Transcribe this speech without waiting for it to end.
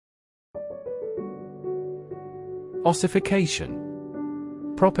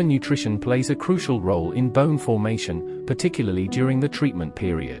Ossification. Proper nutrition plays a crucial role in bone formation, particularly during the treatment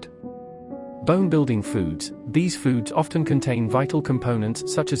period. Bone-building foods, these foods often contain vital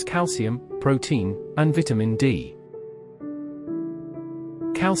components such as calcium, protein, and vitamin D.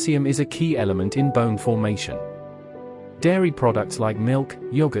 Calcium is a key element in bone formation. Dairy products like milk,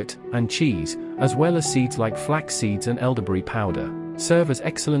 yogurt, and cheese, as well as seeds like flax seeds and elderberry powder, serve as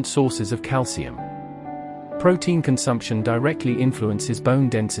excellent sources of calcium. Protein consumption directly influences bone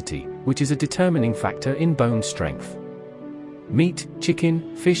density, which is a determining factor in bone strength. Meat,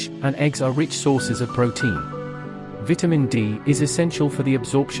 chicken, fish, and eggs are rich sources of protein. Vitamin D is essential for the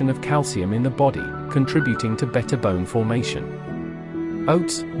absorption of calcium in the body, contributing to better bone formation.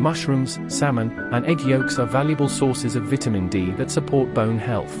 Oats, mushrooms, salmon, and egg yolks are valuable sources of vitamin D that support bone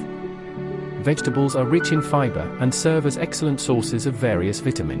health. Vegetables are rich in fiber and serve as excellent sources of various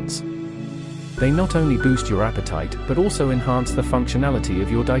vitamins. They not only boost your appetite but also enhance the functionality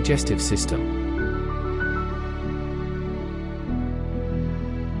of your digestive system.